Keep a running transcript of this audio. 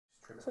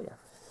So yeah.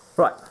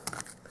 Right.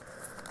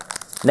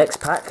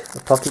 Next pack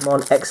of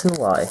Pokemon X and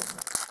Y.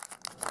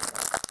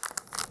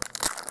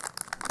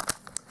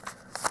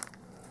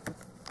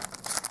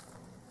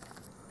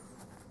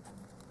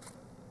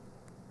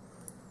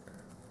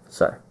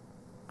 So,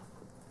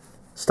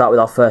 start with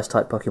our first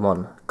type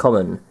Pokemon.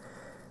 Common.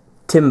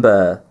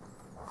 Timber.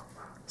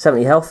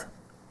 70 health.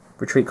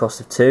 Retreat cost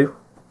of 2.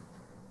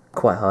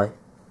 Quite high.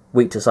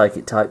 Weak to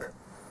Psychic type.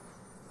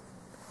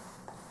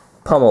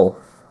 Pummel.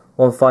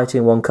 1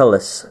 fighting, 1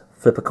 colourless.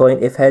 Flip a coin.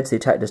 If heads, the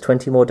attack does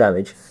 20 more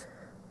damage.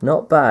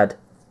 Not bad.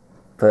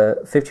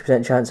 For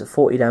 50% chance at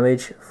 40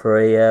 damage for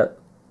a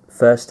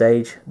first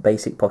stage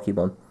basic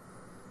Pokemon.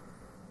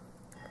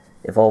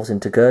 Evolves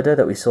into Gerda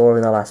that we saw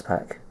in the last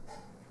pack.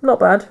 Not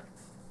bad.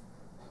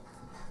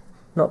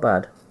 Not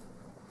bad.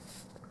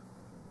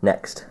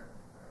 Next.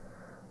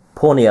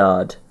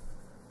 Pawniard.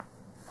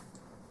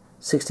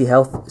 60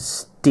 health,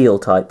 Steel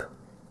type.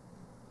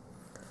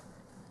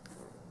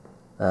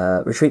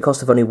 Retreat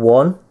cost of only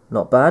 1,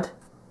 not bad.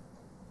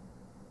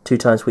 2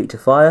 times weak to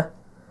fire.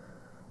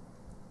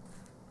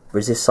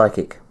 Resist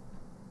Psychic.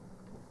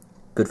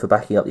 Good for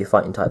backing up your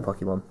fighting type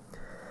Pokemon.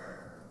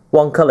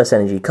 1 colourless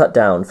energy, cut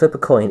down. Flip a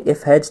coin.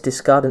 If heads,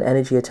 discard an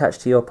energy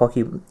attached to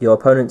your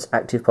opponent's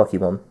active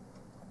Pokemon.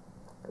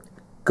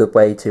 Good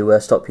way to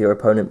stop your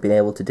opponent being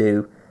able to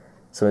do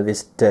some of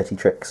his dirty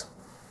tricks.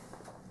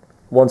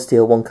 1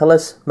 steel, 1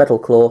 colourless, Metal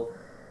Claw,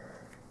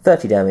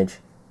 30 damage.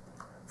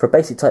 For a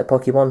basic type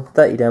Pokemon,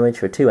 30 damage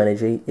for 2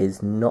 energy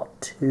is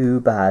not too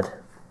bad.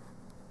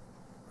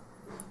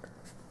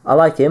 I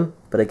like him,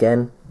 but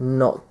again,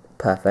 not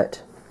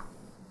perfect.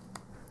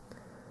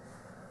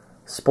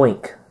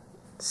 Spoink,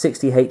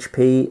 60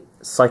 HP,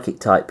 Psychic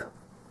type,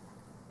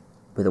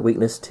 with a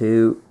weakness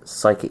to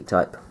Psychic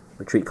type.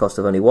 Retreat cost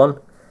of only 1.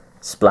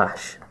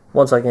 Splash,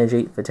 1 Psychic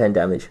energy for 10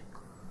 damage.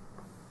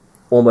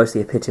 Almost the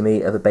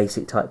epitome of a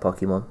basic type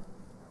Pokemon.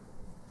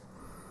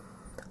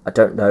 I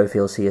don't know if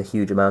he'll see a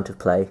huge amount of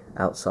play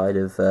outside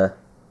of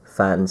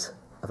fans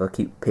of our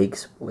cute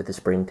pigs with a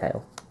spring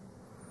tail.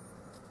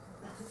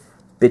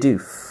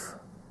 Bidoof,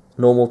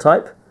 normal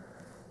type,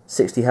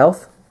 60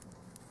 health,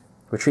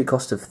 retreat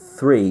cost of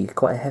 3,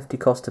 quite a hefty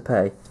cost to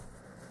pay.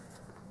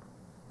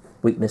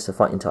 Weakness to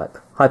fighting type.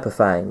 Hyper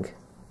Fang,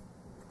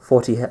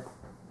 40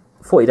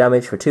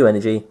 damage for 2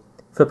 energy,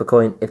 flip a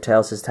coin, if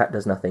tails, his attack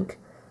does nothing.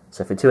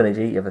 So for 2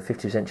 energy, you have a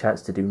 50%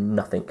 chance to do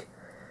nothing.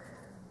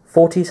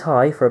 40 is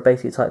high for a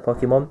basic type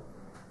Pokemon,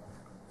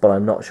 but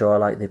I'm not sure I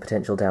like the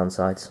potential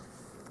downsides.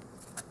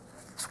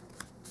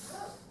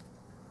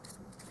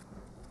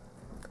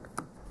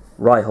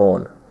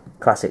 Rhyhorn,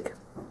 classic.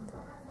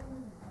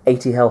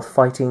 80 health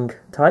fighting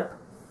type.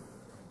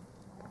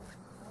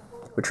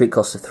 Retreat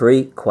cost of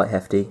 3, quite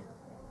hefty.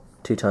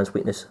 2 times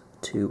weakness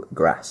to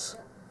grass.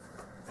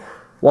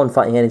 1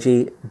 fighting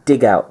energy,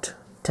 dig out,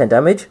 10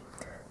 damage.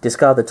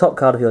 Discard the top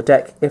card of your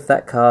deck. If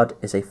that card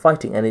is a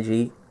fighting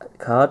energy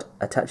card,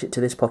 attach it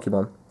to this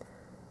Pokemon.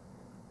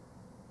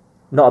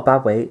 Not a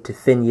bad way to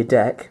thin your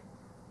deck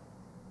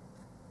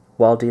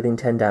while dealing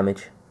 10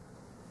 damage.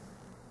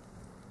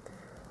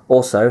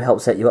 Also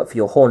helps set you up for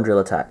your Horn Drill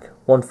attack.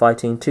 1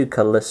 fighting, 2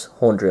 colourless,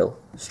 Horn Drill.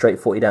 Straight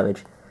 40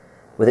 damage.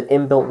 With an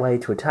inbuilt way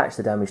to attach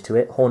the damage to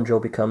it, Horn Drill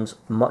becomes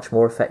much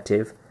more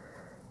effective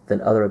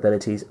than other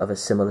abilities of a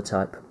similar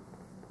type.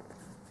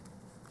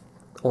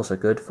 Also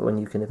good for when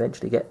you can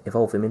eventually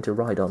evolve him into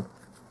Rhydon.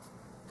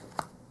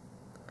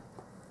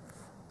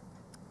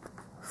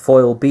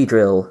 Foil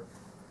Beedrill,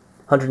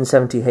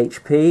 170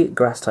 HP,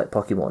 grass type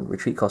Pokemon,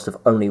 retreat cost of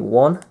only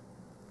 1,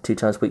 2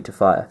 times weak to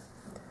fire.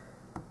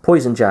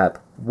 Poison Jab,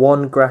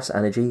 1 grass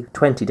energy,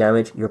 20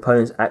 damage, your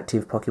opponent's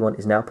active Pokemon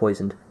is now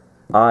poisoned.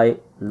 I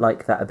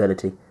like that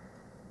ability.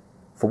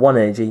 For 1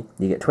 energy,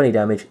 you get 20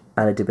 damage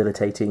and a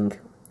debilitating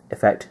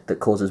effect that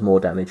causes more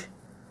damage.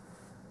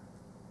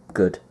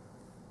 Good.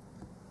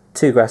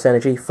 2 grass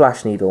energy,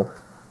 Flash Needle,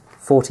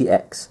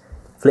 40x.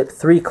 Flip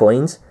 3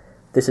 coins.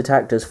 This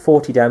attack does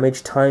 40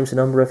 damage times the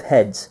number of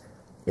heads.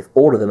 If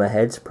all of them are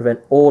heads,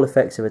 prevent all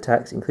effective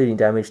attacks, including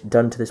damage,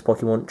 done to this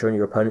Pokemon during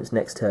your opponent's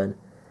next turn.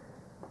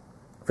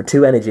 For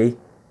 2 energy,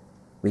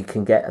 we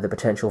can get the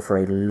potential for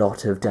a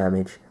lot of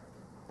damage.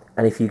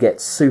 And if you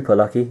get super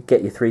lucky,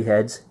 get your 3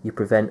 heads, you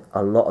prevent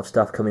a lot of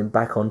stuff coming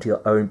back onto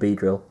your own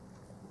Beedrill.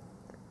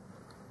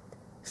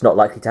 It's not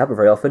likely to happen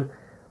very often,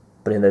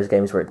 but in those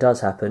games where it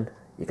does happen,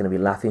 you're going to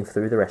be laughing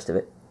through the rest of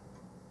it.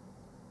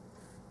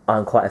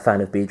 I'm quite a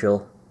fan of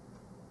Beedrill,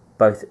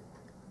 both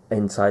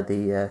inside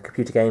the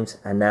computer games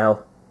and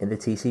now in the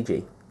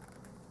TCG.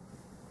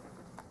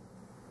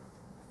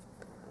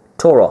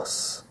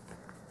 Tauros,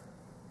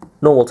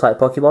 normal type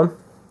Pokemon,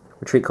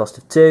 retreat cost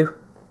of 2,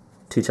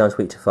 2 times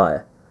weak to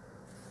fire.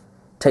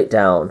 Take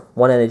down,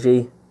 1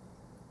 energy,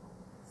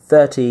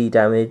 30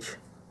 damage,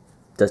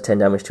 does 10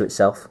 damage to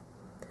itself.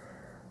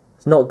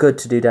 It's not good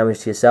to do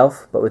damage to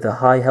yourself, but with a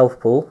high health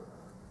pool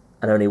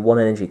and only 1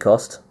 energy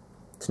cost,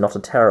 it's not a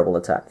terrible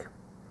attack.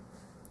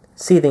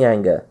 Seething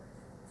Anger,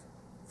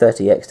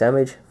 30x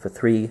damage for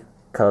 3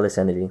 colourless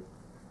energy.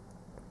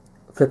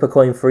 Flip a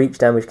coin for each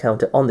damage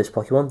counter on this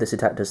Pokemon. This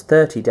attack does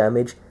 30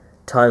 damage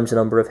times the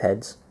number of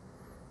heads.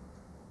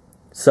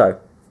 So,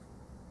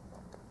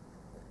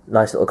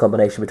 nice little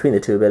combination between the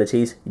two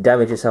abilities. You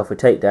damage yourself with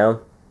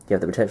Takedown, you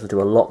have the potential to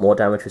do a lot more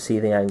damage with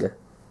Seething Anger.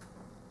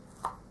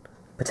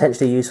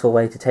 Potentially a useful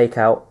way to take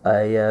out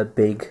a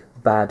big,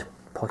 bad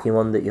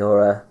Pokemon that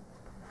your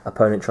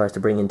opponent tries to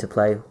bring into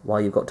play while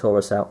you've got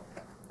Tauros out.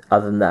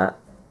 Other than that,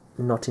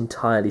 not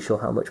entirely sure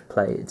how much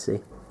play it'd see.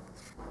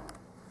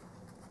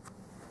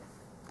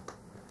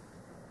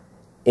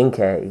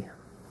 Inkay.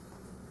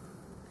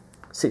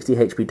 60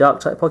 HP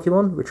Dark-type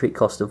Pokemon, retreat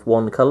cost of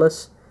 1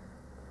 colourless,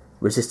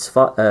 resists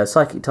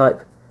Psychic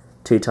type,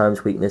 2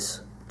 times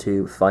weakness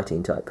to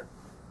Fighting type.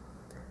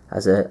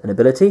 Has an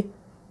ability,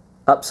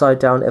 Upside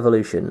Down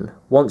Evolution.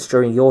 Once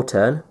during your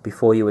turn,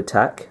 before you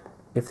attack,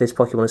 if this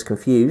Pokemon is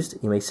confused,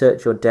 you may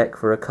search your deck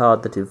for a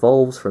card that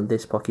evolves from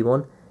this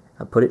Pokemon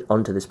and put it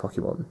onto this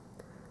Pokemon.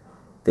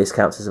 This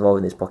counts as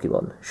evolving this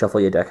Pokemon.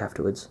 Shuffle your deck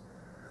afterwards.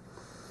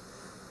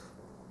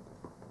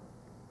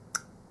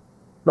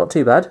 Not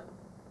too bad,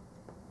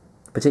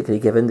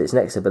 particularly given its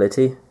next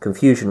ability,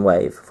 Confusion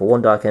Wave. For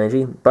 1 Dark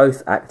Energy,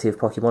 both active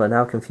Pokemon are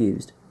now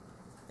confused.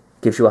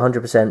 Gives you a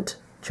 100%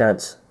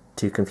 chance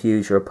to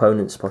confuse your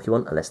opponent's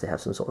Pokemon, unless they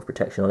have some sort of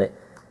protection on it,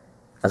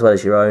 as well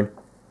as your own,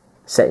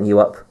 setting you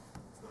up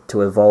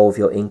to evolve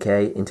your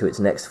Inkay into its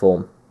next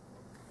form.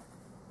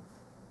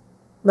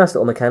 Nice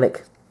little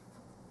mechanic.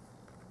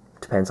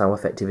 Depends how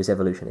effective his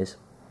evolution is.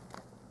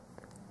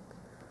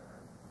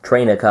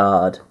 Trainer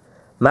card.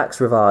 Max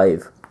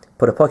Revive.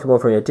 Put a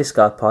Pokemon from your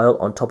discard pile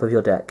on top of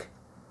your deck.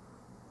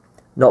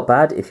 Not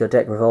bad if your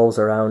deck revolves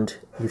around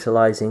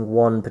utilising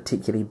one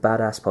particularly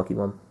badass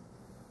Pokemon.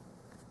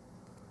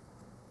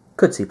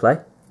 Could see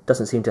play.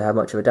 Doesn't seem to have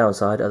much of a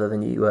downside other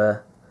than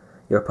your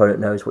opponent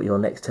knows what your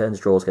next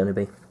turn's draw is going to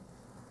be.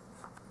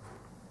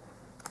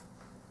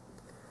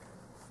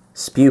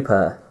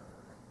 Spewper.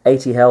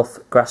 80 health,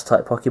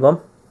 Grass-type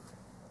Pokemon.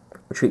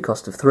 Retreat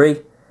cost of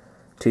 3,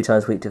 2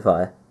 times weak to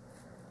fire.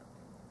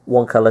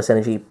 1 colourless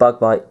energy, Bug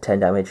Bite, 10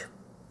 damage.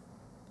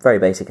 Very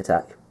basic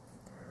attack.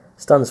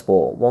 Stun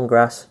Spore, 1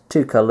 grass,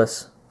 2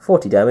 colourless,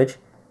 40 damage.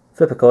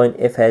 Flip a coin,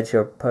 if heads,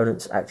 your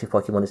opponent's active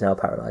Pokemon is now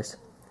paralysed.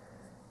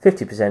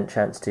 50%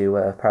 chance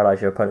to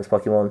paralyse your opponent's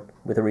Pokemon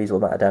with a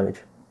reasonable amount of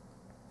damage.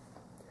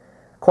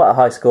 Quite a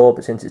high score,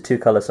 but since it's 2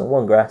 colourless and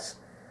 1 grass,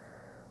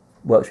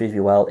 works reasonably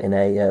well in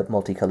a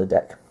multicoloured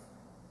deck.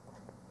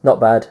 Not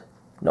bad,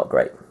 not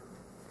great.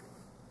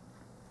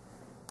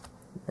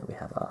 Then we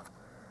have our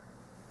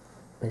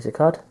laser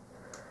card.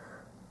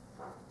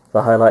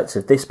 The highlights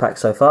of this pack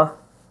so far.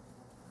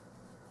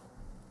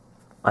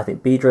 I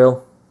think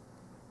Beedrill.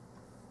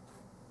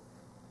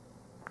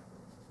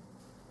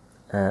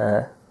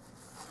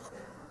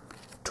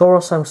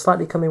 Tauros I'm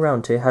slightly coming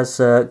round to,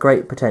 has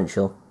great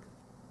potential.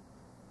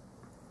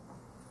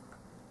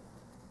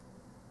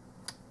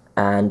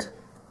 And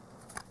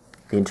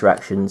the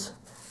interactions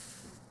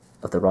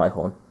of the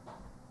Rhyhorn.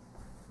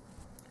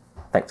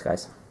 Thanks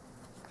guys.